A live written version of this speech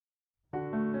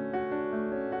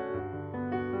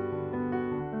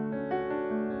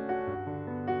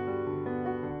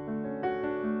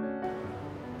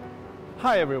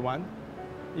Hi everyone.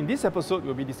 In this episode,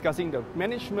 we'll be discussing the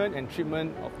management and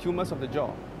treatment of tumours of the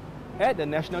jaw at the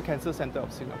National Cancer Centre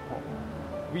of Singapore.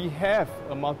 We have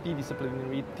a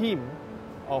multidisciplinary team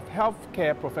of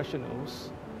healthcare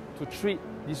professionals to treat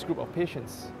this group of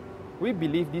patients. We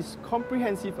believe this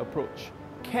comprehensive approach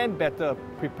can better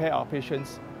prepare our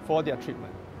patients for their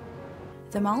treatment.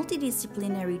 The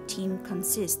multidisciplinary team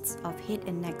consists of head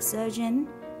and neck surgeon,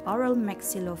 oral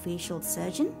maxillofacial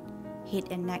surgeon, head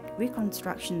and neck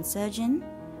reconstruction surgeon,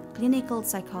 clinical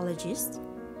psychologist,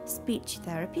 speech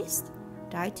therapist,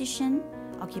 dietitian,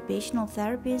 occupational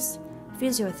therapist,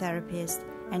 physiotherapist,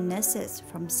 and nurses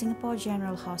from Singapore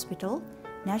General Hospital,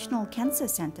 National Cancer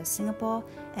Centre Singapore,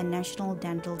 and National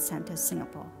Dental Centre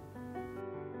Singapore.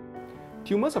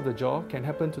 Tumours of the jaw can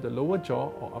happen to the lower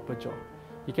jaw or upper jaw.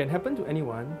 It can happen to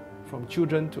anyone, from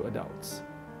children to adults.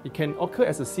 It can occur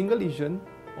as a single lesion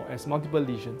or as multiple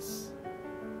lesions.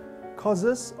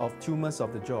 Causes of tumours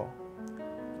of the jaw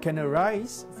can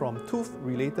arise from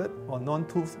tooth-related or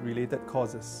non-tooth-related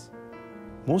causes.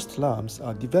 Most lumps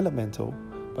are developmental,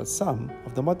 but some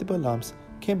of the multiple lumps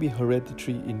can be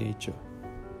hereditary in nature.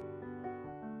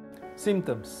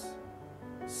 Symptoms.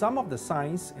 Some of the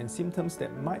signs and symptoms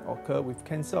that might occur with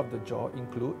cancer of the jaw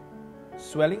include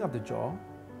swelling of the jaw,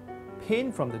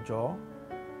 pain from the jaw,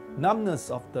 numbness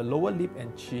of the lower lip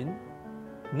and chin,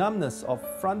 numbness of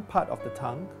front part of the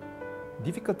tongue,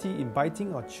 difficulty in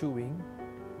biting or chewing,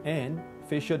 and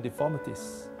facial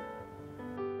deformities.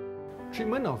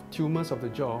 Treatment of tumours of the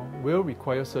jaw will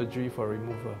require surgery for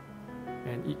removal,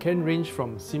 and it can range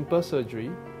from simple surgery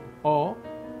or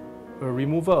a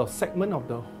removal of segment of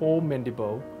the whole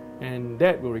mandible, and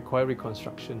that will require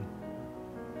reconstruction.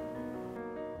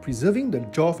 Preserving the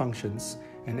jaw functions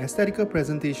and aesthetical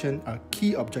presentation are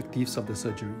key objectives of the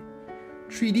surgery.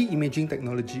 3D imaging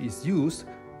technology is used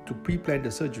to pre-plan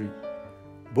the surgery.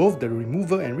 Both the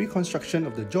removal and reconstruction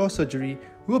of the jaw surgery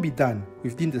will be done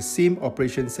within the same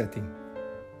operation setting.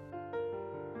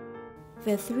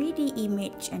 The 3D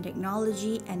image and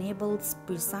technology enables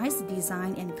precise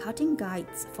design and cutting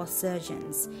guides for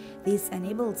surgeons. This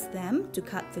enables them to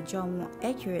cut the jaw more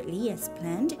accurately as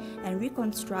planned and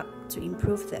reconstruct to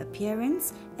improve the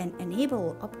appearance and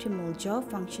enable optimal jaw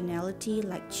functionality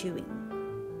like chewing.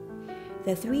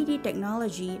 The 3D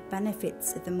technology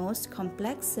benefits the most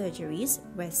complex surgeries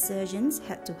where surgeons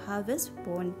had to harvest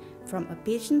bone from a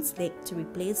patient's leg to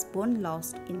replace bone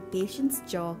lost in patient's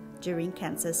jaw during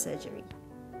cancer surgery.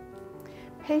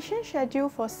 Patient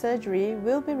scheduled for surgery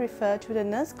will be referred to the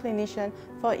nurse clinician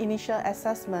for initial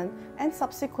assessment and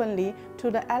subsequently to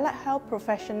the allied health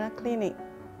professional clinic.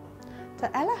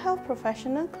 The allied health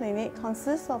professional clinic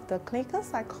consists of the clinical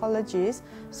psychologist,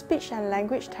 speech and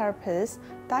language therapist,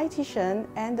 dietitian,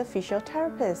 and the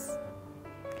physiotherapist.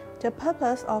 The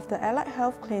purpose of the allied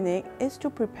health clinic is to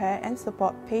prepare and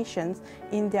support patients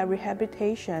in their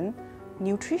rehabilitation,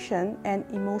 nutrition, and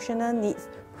emotional needs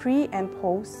pre- and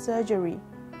post-surgery.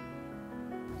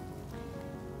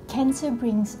 Cancer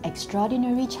brings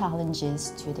extraordinary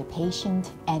challenges to the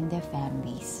patient and their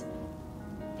families.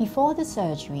 Before the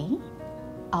surgery,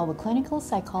 our clinical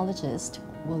psychologist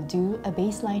will do a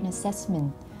baseline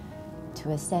assessment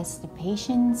to assess the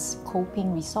patient's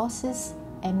coping resources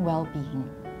and well-being.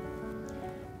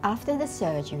 After the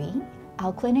surgery,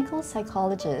 our clinical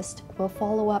psychologist will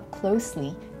follow up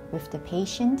closely with the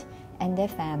patient and their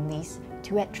families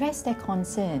to address their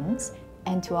concerns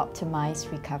and to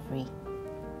optimize recovery.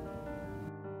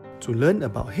 To learn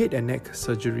about head and neck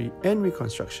surgery and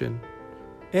reconstruction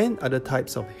and other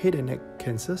types of head and neck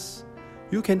cancers,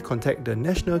 you can contact the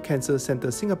National Cancer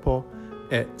Centre Singapore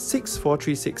at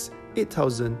 6436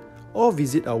 8000 or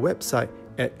visit our website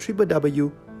at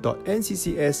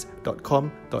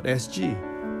www.nccs.com.sg.